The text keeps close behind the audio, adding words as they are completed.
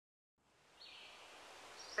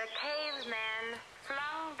The caveman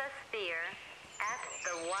flung the spear at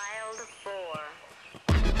the wild boar.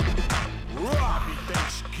 Happy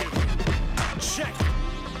Thanksgiving. Check.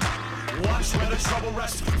 Watch where the trouble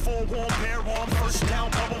rests. Forewarned, bear arm, first down,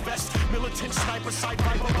 bubble vest. Militant sniper, sight,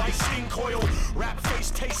 viper, bite, sting coil. Rap face,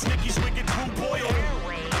 taste, Nicky's wicked brew boil.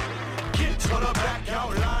 Get to the back,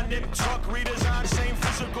 outline, nip truck, redesign, same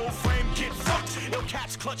physical frame, get fucked. Ill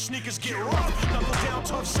cats, clutch sneakers, get rough. Knuckle down,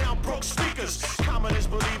 tough sound, broke speakers. Commoners,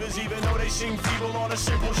 believers, even though they seem feeble on a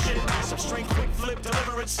simple shit. Massive strength, quick flip,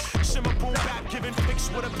 deliverance. Simmer, boom, bap, giving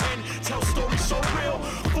fix with a pen. Tell stories so real.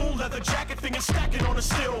 Full leather jacket, fingers stacking on a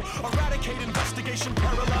still. Eradicate investigation,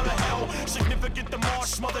 parallel to hell. Significant, the marsh,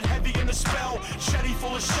 smothered heavy in the spell. Shetty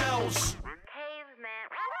full of shells. Caveman.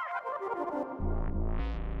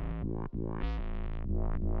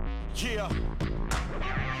 Yeah.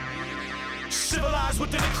 Civilized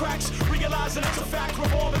within the cracks, realizing it's a fact.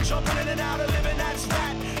 Revolving, jumping in and out of living, that's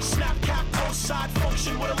that. Snap, cap, post, side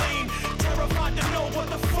function with a lean. Terrified to know what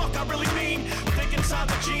the fuck I really mean. Think inside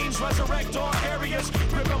the genes, resurrect dark areas.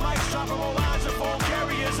 Ripping mics, dropping more lines of phone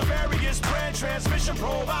carriers. A various brand transmission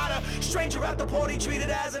provider. Stranger at the party, treated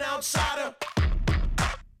as an outsider.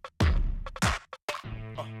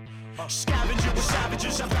 Scavenging with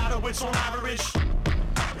savages, I battle it's on average.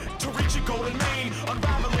 To reach a golden mean,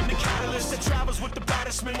 unraveling the catalyst that travels with the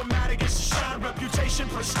baddest men. When mad against the shine, reputation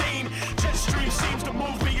pristine. Jet stream seems to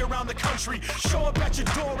move me around the country. Show up at your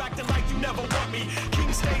door acting like you never want me.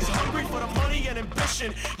 King stays hungry for the money and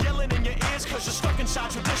ambition. Yelling in your ears cause you're stuck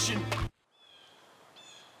inside tradition.